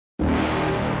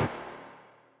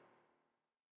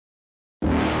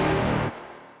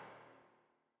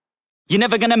You're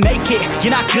never gonna make it,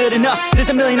 you're not good enough. There's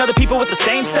a million other people with the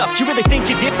same stuff. You really think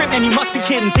you're different? Man, you must be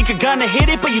kidding. Think you're gonna hit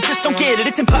it, but you just don't get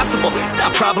it. It's impossible, it's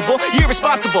not probable, you're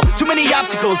irresponsible. Too many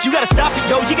obstacles, you gotta stop it,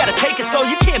 yo. You gotta take it slow,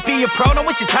 you can't be a pro. Don't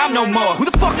waste your time no more. Who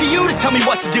the fuck are you to tell me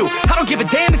what to do? I don't give a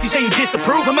damn if you say you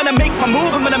disapprove. I'm gonna make my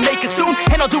move, I'm gonna make it soon.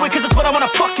 And I'll do it cause it's what I wanna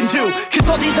fucking do.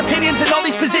 Cause all these opinions and all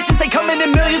these positions, they come in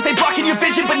millions, they blocking your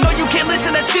vision. But no, you can't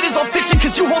listen, that shit is all fiction.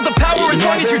 Cause you hold the power as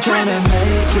long as you're dreaming.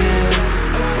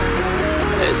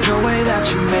 There's no way that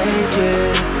you make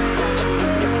it.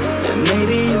 And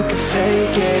maybe you can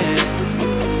fake it,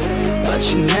 but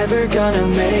you're never gonna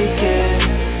make it.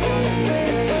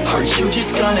 Are you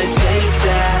just gonna take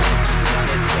that?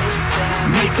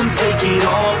 Make them take it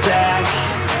all back.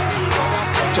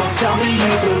 Don't tell me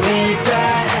you believe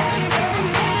that.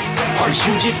 Are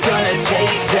you just gonna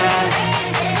take that?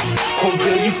 Or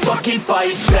will you fucking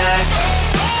fight back?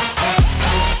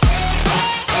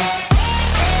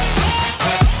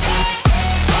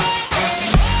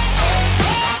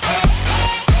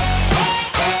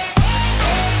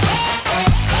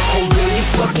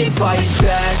 Fight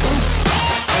back.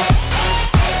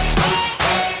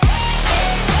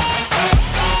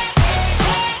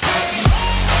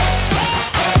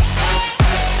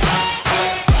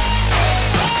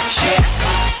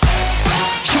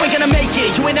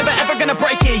 You ain't never ever gonna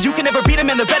break it. You can never beat them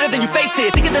and they're better than you face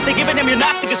it. Thinking that they give a damn, you're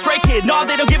not thinking straight, kid. No,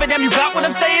 they don't give a damn, you got what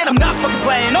I'm saying? I'm not fucking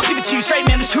playing, I'll give it to you straight,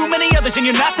 man. There's too many others and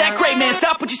you're not that great, man.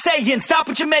 Stop what you're saying, stop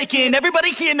what you're making.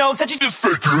 Everybody here knows that you just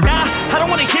faking. Nah, I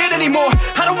don't wanna hear it anymore,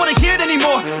 I don't wanna hear it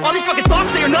anymore. All these fucking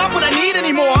thoughts, they are not what I need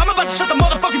anymore. I'm about to shut the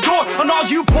motherfucking door on all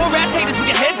you poor ass haters with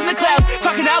your heads in the clouds,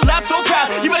 talking out loud so proud.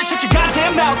 You better shut your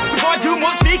goddamn mouth before I do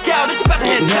more speak out. It's about to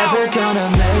head south. You're never gonna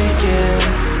make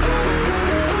it.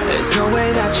 There's no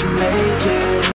way that you make